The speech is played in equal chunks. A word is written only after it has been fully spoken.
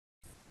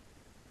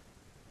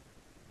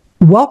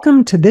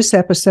Welcome to this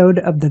episode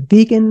of the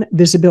Vegan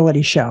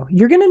Visibility Show.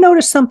 You're going to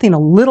notice something a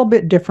little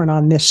bit different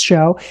on this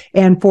show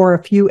and for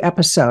a few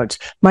episodes.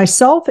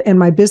 Myself and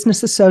my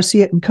business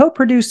associate and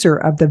co-producer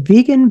of the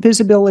Vegan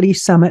Visibility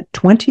Summit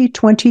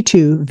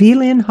 2022,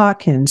 V.E.G.A.N,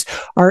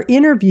 are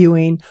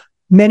interviewing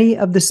many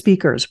of the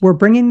speakers. We're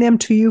bringing them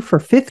to you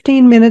for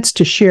 15 minutes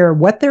to share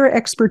what their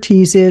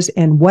expertise is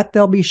and what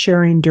they'll be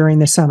sharing during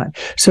the summit.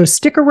 So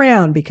stick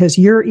around because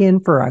you're in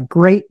for a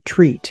great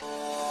treat.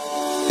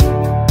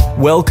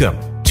 Welcome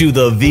to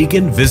the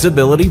Vegan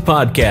Visibility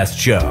Podcast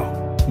Show,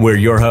 where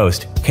your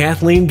host,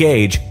 Kathleen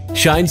Gage,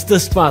 shines the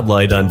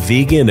spotlight on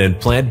vegan and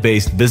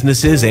plant-based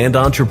businesses and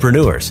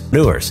entrepreneurs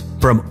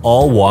from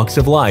all walks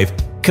of life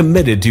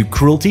committed to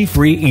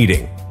cruelty-free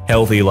eating,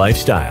 healthy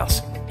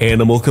lifestyles,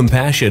 animal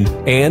compassion,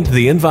 and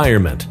the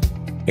environment.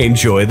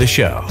 Enjoy the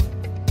show.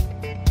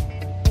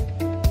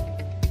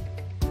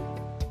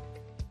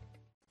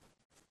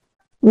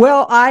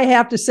 Well, I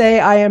have to say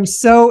I am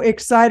so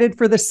excited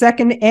for the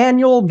second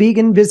annual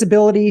Vegan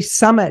Visibility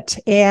Summit.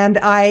 And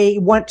I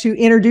want to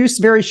introduce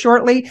very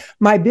shortly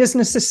my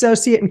business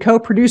associate and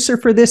co-producer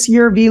for this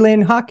year,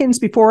 V.E.G.A.N.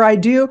 Before I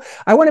do,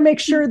 I want to make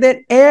sure that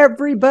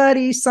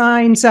everybody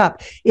signs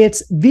up.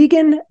 It's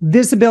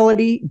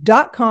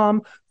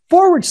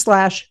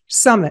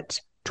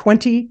veganvisibility.com/summit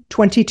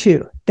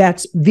 2022.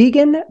 That's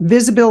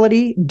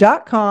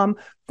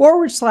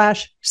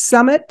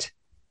veganvisibility.com/summit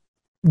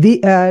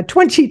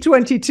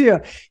 2022.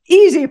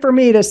 Easy for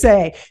me to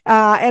say.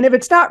 And if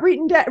it's not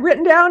written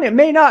down, it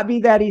may not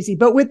be that easy.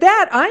 But with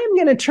that, I am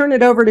going to turn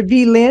it over to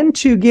V.E.G.A.N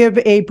to give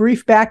a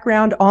brief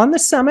background on the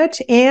summit.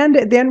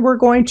 And then we're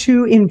going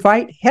to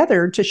invite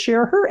Heather to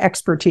share her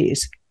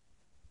expertise.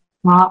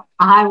 Well,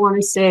 I want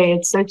to say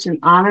it's such an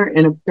honor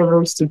and a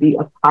privilege to be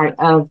a part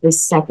of the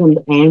second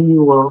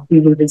annual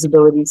Vegan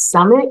Visibility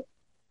Summit.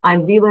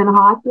 I'm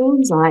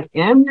V.E.G.A.N. I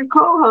am your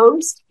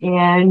co-host,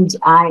 and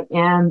I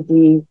am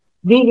the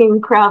vegan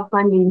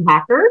crowdfunding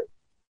hacker.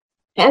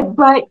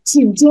 But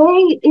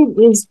today it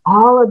is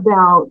all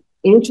about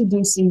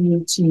introducing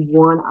you to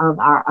one of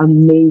our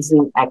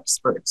amazing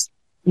experts.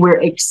 We're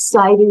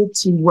excited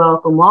to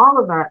welcome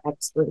all of our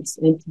experts,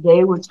 and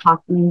today we're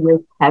talking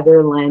with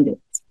Heather Landex.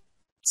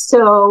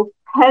 So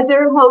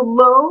Heather,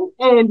 hello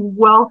and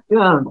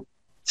welcome.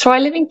 So I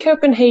live in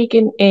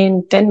Copenhagen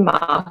in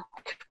Denmark,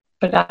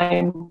 but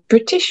I'm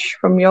British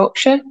from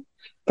Yorkshire.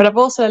 But I've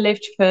also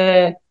lived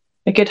for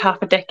a good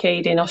half a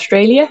decade in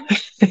Australia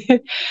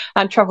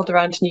and travelled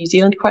around to New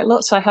Zealand quite a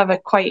lot. So I have a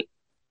quite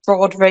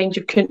broad range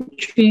of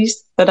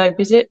countries that I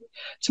visit.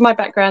 So my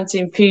background's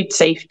in food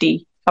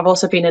safety. I've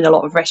also been in a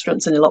lot of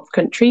restaurants in a lot of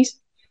countries.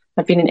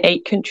 I've been in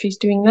 8 countries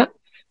doing that.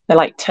 They're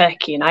like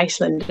Turkey and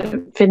Iceland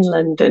and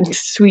Finland and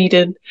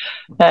Sweden.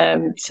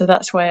 So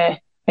that's where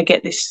I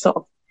get this sort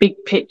of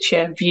big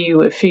picture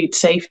view of food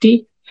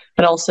safety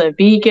and also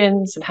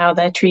vegans and how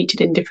they're treated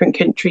in different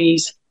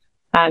countries,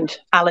 and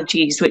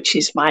allergies, which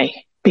is my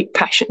big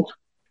passion.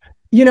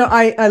 You know,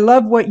 I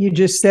love what you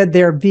just said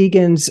there.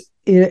 Vegans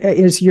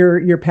is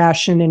your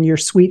passion and your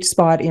sweet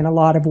spot in a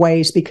lot of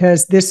ways,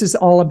 because this is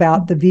all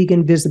about the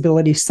Vegan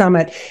Visibility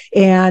Summit.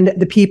 And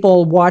the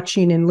people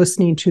watching and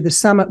listening to the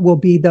summit will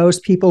be those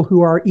people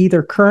who are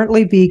either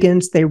currently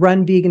vegans, they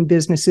run vegan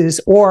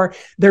businesses, or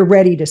they're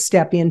ready to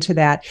step into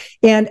that.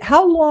 And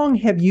how long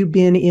have you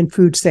been in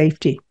food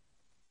safety?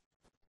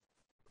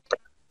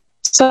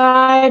 So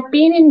I've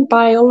been in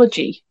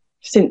biology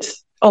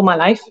since all my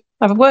life.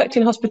 I've worked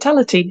in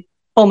hospitality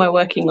all my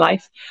working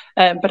life,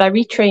 but I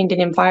retrained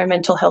in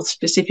environmental health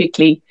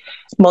specifically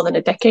more than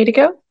a decade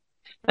ago.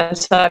 And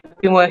so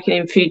I've been working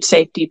in food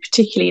safety,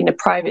 particularly in the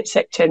private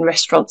sector in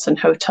restaurants and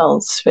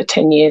hotels for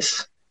 10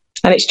 years.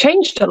 And it's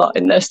changed a lot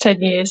in those 10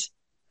 years.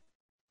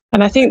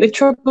 And I think the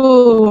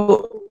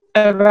trouble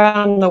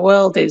around the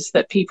world is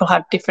that people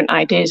have different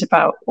ideas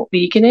about what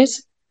vegan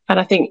is. And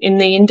I think in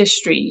the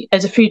industry,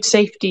 as a food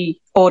safety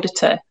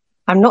auditor,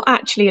 I'm not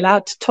actually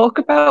allowed to talk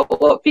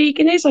about what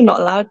vegan is. I'm not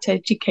allowed to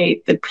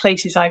educate the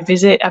places I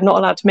visit. I'm not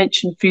allowed to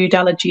mention food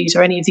allergies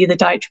or any of the other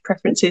dietary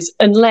preferences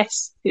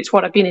unless it's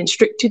what I've been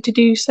instructed to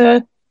do,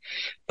 sir,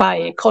 by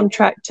a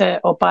contractor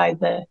or by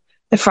the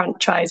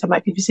franchise I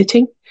might be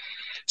visiting.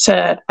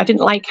 So I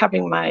didn't like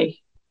having my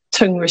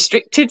tongue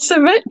restricted so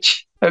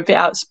much. I'm a bit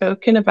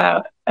outspoken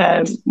about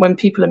when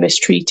people are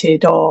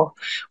mistreated or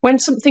when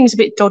something's a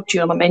bit dodgy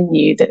on a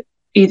menu that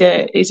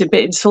either is a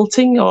bit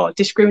insulting or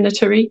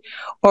discriminatory,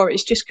 or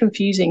it's just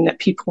confusing that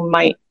people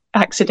might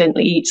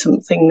accidentally eat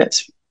something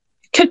that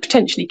could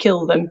potentially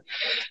kill them.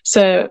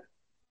 So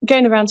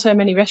going around so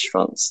many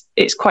restaurants,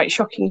 it's quite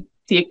shocking,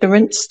 the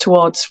ignorance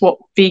towards what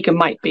vegan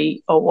might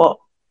be or what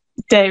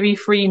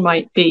dairy-free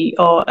might be,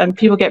 and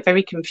people get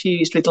very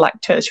confused with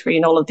lactose-free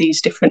and all of these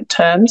different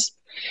terms.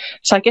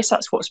 So I guess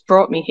that's what's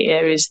brought me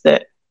here, is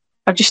that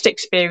I've just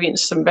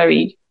experienced some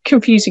very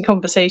confusing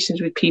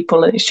conversations with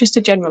people, and it's just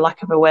a general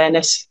lack of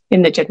awareness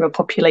in the general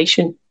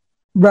population.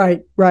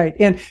 Right.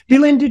 And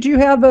V.E.G.A.N, did you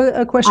have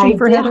a question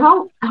for Heather?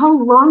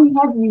 How long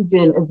have you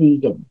been a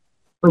vegan?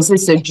 Was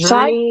this a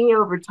journey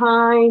over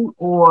time,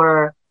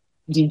 or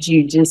did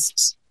you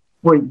just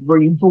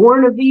were you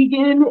born a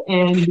vegan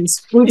and this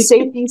food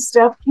safety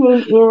stuff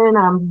came in?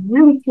 I'm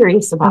really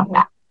curious about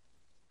that.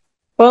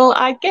 Well,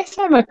 I guess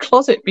I'm a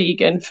closet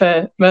vegan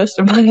for most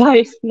of my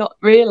life, not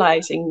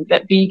realizing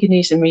that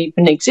veganism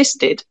even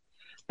existed.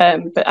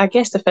 But I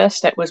guess the first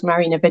step was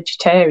marrying a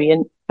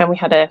vegetarian, and we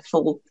had a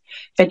full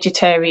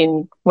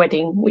vegetarian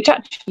wedding, which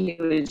actually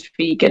was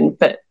vegan,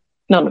 but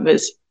none of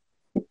us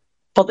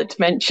bothered to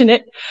mention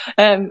it.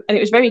 And it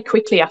was very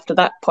quickly after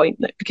that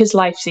point that because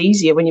life's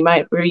easier when you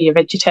marry a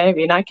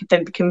vegetarian, I could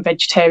then become a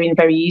vegetarian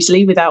very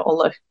easily without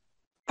all the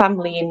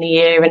family in the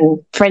ear and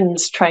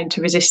friends trying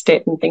to resist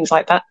it and things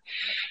like that.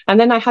 And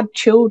then I had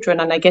children,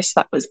 and I guess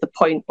that was the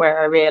point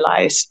where I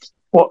realized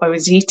what I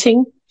was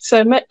eating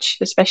so much,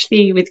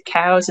 especially with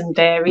cows and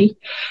dairy.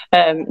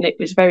 And it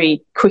was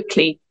very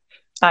quickly,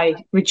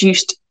 I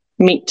reduced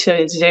meat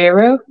to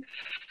 0,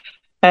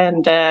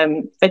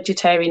 and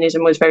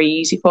vegetarianism was very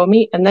easy for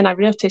me. And then I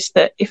noticed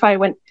that if I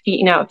went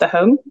eating out of the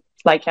home,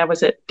 like I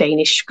was at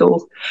Danish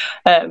school,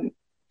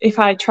 if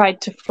I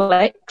tried to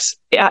flex,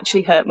 it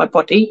actually hurt my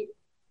body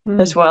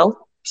as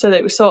well. So that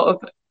it was sort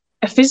of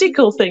a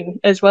physical thing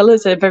as well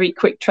as a very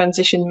quick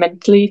transition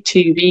mentally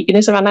to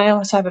veganism. And I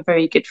also have a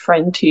very good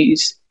friend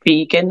who's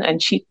vegan,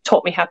 and she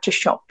taught me how to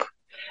shop.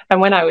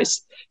 And when I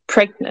was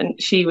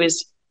pregnant, she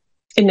was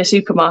in the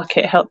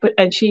supermarket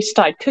and she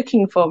started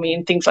cooking for me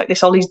and things like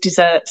this, all these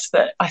desserts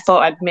that I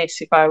thought I'd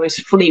miss if I was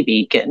fully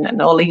vegan,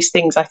 and all these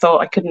things I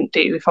thought I couldn't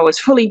do if I was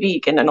fully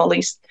vegan, and all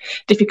these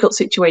difficult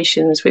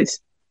situations with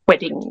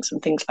weddings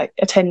and things like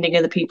attending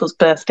other people's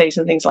birthdays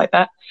and things like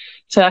that.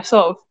 So I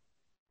sort of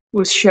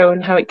was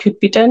shown how it could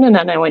be done, and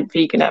then I went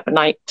vegan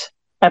overnight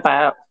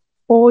about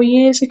 4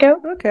 years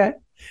ago. Okay.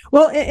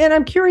 Well, and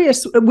I'm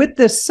curious, with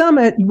this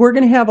summit, we're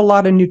going to have a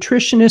lot of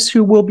nutritionists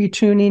who will be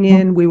tuning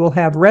in. We will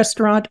have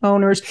restaurant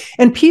owners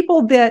and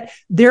people that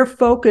their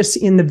focus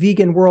in the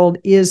vegan world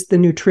is the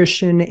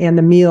nutrition and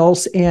the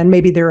meals, and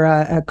maybe they're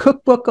a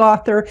cookbook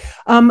author.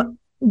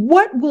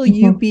 What will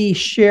you be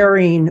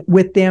sharing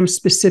with them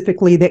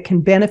specifically that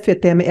can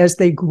benefit them as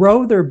they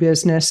grow their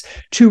business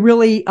to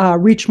really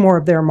reach more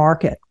of their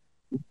market?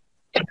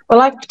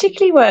 Well, I've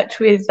particularly worked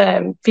with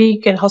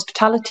vegan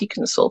hospitality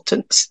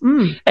consultants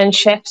and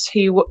chefs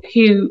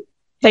who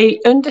they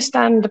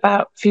understand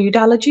about food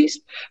allergies.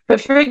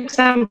 But for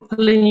example, a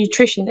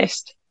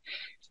nutritionist,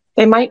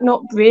 they might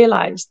not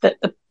realize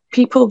that the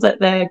people that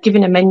they're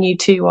giving a menu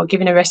to or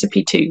giving a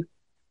recipe to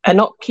are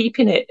not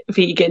keeping it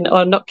vegan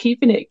or not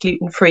keeping it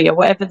gluten-free or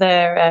whatever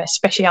their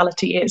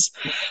speciality is.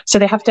 So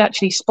they have to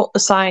actually spot the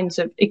signs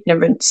of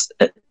ignorance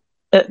at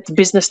the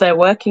business they're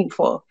working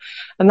for.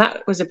 And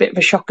that was a bit of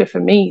a shocker for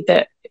me,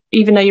 that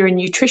even though you're a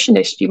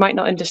nutritionist, you might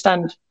not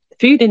understand the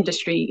food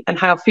industry and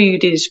how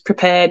food is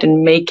prepared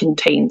and may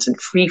contains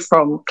and free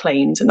from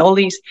claims and all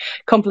these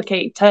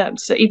complicated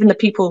terms. So even the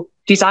people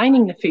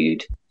designing the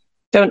food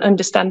don't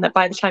understand that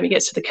by the time it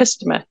gets to the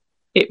customer,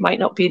 it might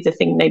not be the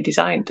thing they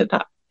designed. And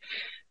that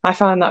I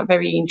found that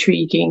very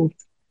intriguing,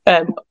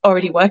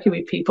 already working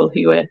with people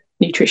who are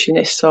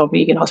nutritionists or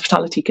vegan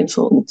hospitality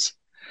consultants.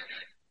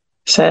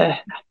 It's a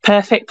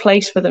perfect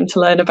place for them to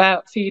learn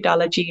about food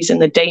allergies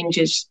and the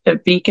dangers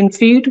of vegan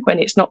food when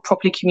it's not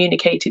properly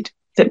communicated.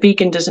 That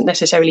vegan doesn't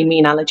necessarily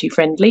mean allergy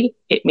friendly.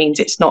 It means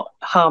it's not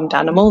harmed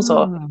animals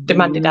or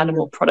demanded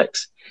animal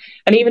products.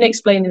 And even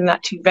explaining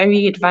that to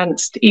very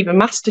advanced, even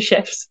master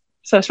chefs.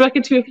 So I've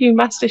spoken to a few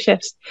master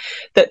chefs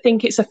that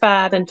think it's a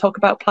fad and talk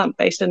about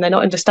plant-based, and they're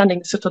not understanding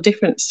the subtle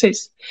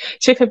differences.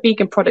 So if a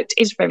vegan product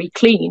is very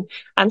clean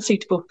and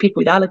suitable for people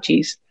with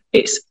allergies,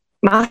 it's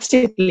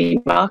massively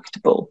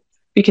marketable,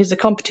 because the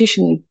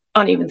competition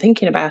aren't even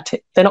thinking about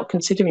it. They're not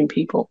considering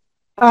people.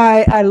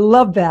 I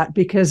love that,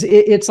 because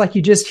it's like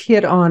you just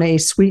hit on a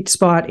sweet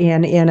spot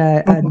and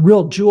a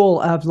real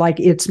jewel of, like,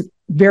 it's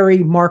very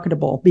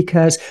marketable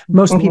because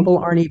most people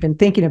aren't even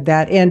thinking of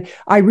that. And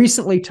I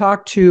recently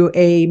talked to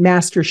a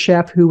master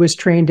chef who was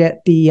trained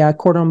at the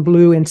Cordon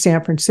Bleu in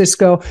San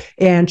Francisco,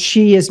 and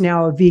she is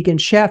now a vegan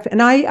chef.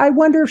 And I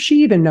wonder if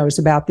she even knows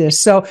about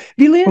this. So,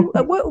 V.E.G.A.N,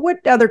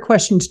 what other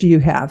questions do you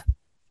have?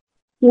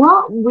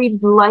 Well,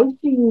 we'd like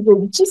for you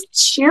to just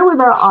share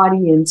with our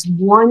audience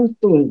one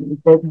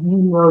thing that you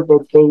know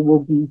that they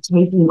will be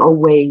taking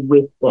away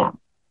with them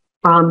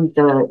from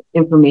the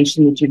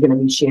information that you're going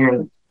to be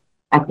sharing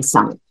at the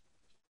summit.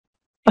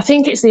 I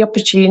think it's the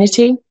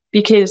opportunity,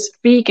 because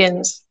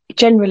vegans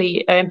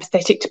generally are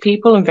empathetic to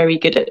people and very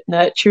good at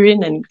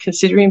nurturing and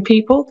considering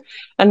people,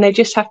 and they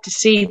just have to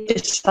see the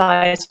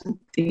size of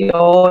the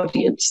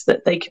audience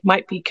that they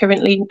might be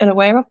currently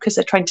unaware of, because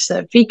they're trying to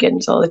serve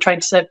vegans or they're trying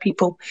to serve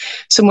people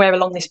somewhere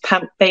along this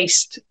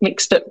plant-based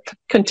mixed up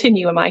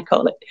continuum, I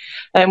call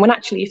it. When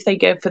actually if they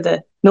go for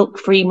the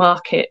milk-free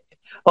market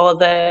or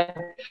the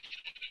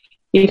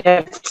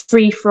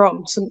free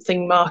from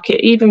something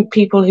market, even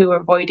people who are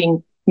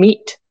avoiding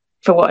meat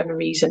for whatever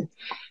reason,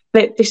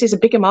 this is a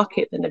bigger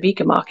market than the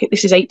vegan market.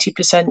 This is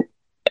 80%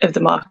 of the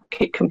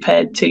market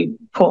compared to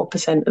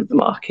 4% of the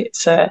market.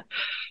 So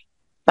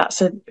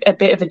that's a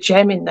bit of a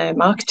gem in their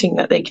marketing,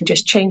 that they can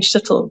just change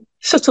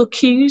subtle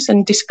cues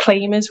and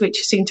disclaimers,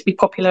 which seem to be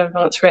popular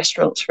amongst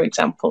restaurants, for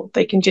example.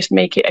 They can just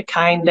make it a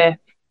kinder,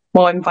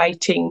 more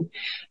inviting,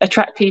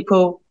 attract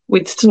people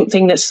with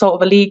something that's sort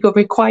of a legal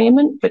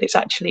requirement, but it's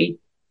actually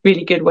a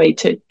really good way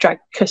to drag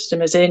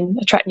customers in,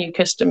 attract new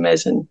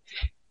customers, and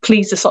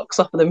please the socks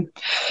off of them,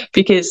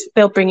 because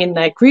they'll bring in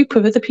their group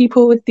of other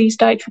people with these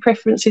dietary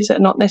preferences that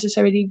are not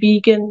necessarily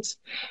vegans,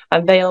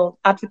 and they'll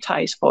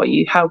advertise for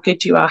you how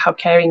good you are, how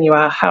caring you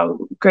are, how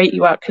great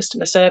you are at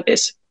customer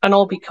service, and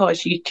all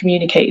because you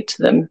communicated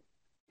to them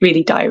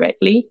really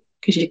directly,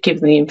 because you've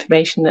given them the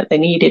information that they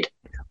needed.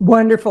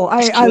 Wonderful. I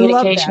love that.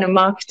 Communication and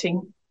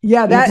marketing.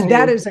 Yeah,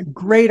 that is a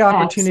great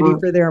opportunity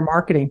for their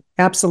marketing.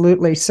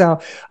 Absolutely.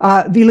 So,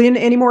 V.E.G.A.N,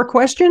 any more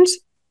questions?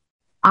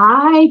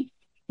 I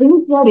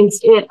think that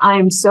is it.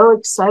 I'm so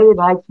excited.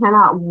 I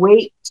cannot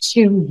wait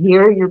to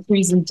hear your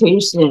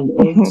presentation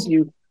and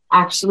to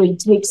actually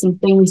take some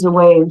things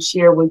away and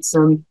share with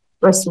some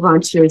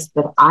restaurateurs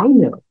that I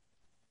know.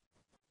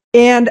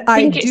 And I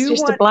think it's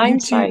just a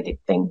blindsided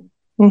thing.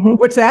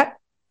 What's that?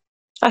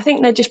 I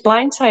think they're just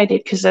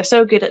blindsided because they're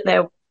so good at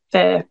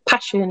their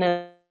passion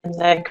and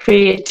their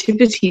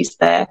creativity's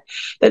there,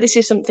 that this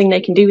is something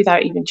they can do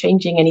without even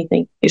changing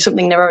anything. It's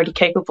something they're already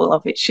capable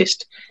of. It's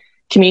just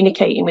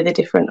communicating with a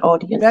different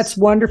audience. That's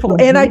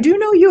wonderful. And I do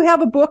know you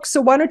have a book,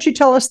 so why don't you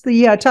tell us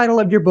the title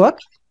of your book?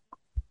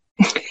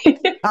 So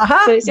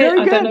I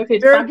don't know if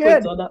it's very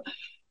backwards good. or not.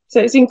 So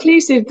it's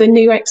inclusive, the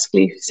new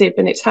exclusive,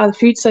 and it's how the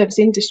food service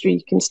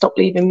industry can stop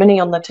leaving money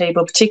on the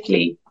table,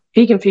 particularly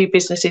vegan food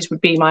businesses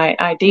would be my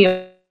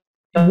ideal.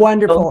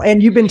 Wonderful.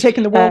 And you've been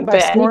taking the world by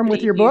storm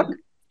with your book?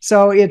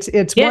 So it's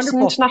yes, wonderful.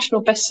 An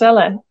international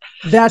bestseller.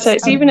 So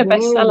it's even a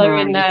bestseller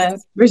in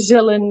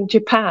Brazil and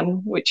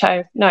Japan, which I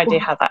have no idea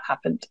how that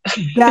happened.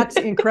 That's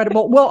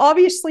incredible. Well,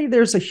 obviously,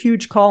 there's a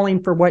huge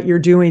calling for what you're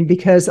doing,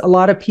 because a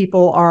lot of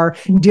people are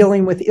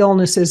dealing with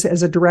illnesses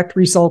as a direct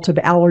result of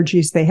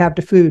allergies they have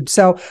to food.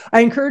 So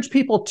I encourage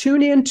people to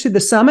tune in to the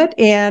summit,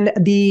 and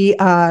the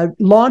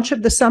launch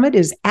of the summit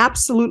is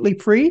absolutely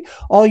free.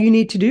 All you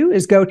need to do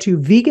is go to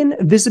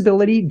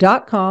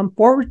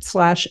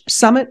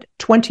veganvisibility.com/summit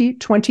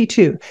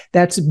 2022.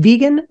 That's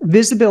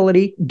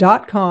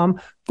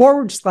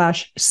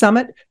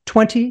veganvisibility.com/summit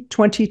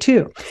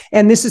 2022.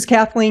 And this is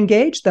Kathleen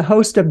Gage, the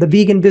host of the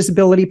Vegan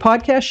Visibility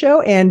Podcast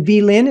Show, and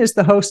V.E.G.A.N is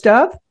the host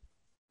of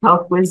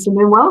Health, Wisdom,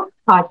 and Wealth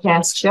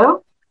Podcast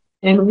Show.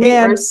 And we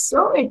are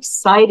so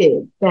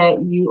excited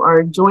that you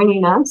are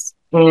joining us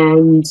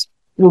and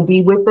will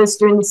be with us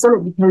during the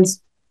summit,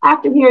 because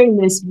after hearing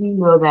this, we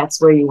know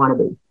that's where you want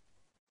to be.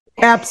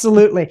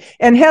 Absolutely.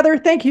 And Heather,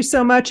 thank you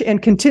so much,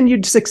 and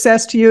continued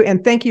success to you.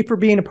 And thank you for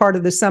being a part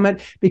of the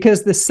summit,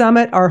 because the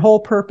summit, our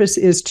whole purpose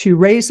is to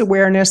raise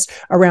awareness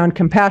around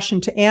compassion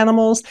to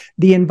animals,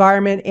 the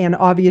environment, and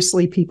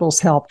obviously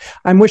people's health.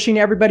 I'm wishing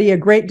everybody a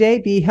great day.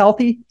 Be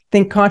healthy,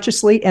 think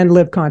consciously, and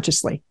live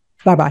consciously.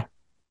 Bye-bye.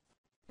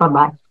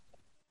 Bye-bye.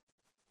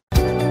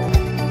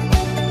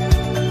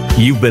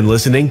 You've been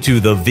listening to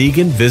the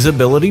Vegan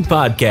Visibility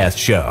Podcast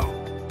Show.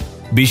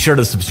 Be sure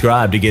to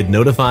subscribe to get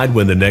notified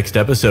when the next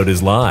episode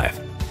is live.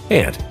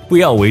 And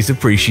we always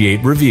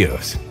appreciate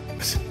reviews.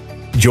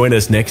 Join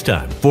us next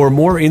time for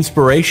more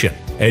inspiration,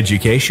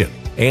 education,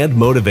 and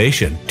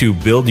motivation to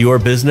build your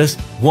business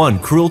one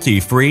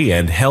cruelty-free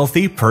and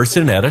healthy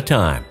person at a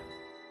time.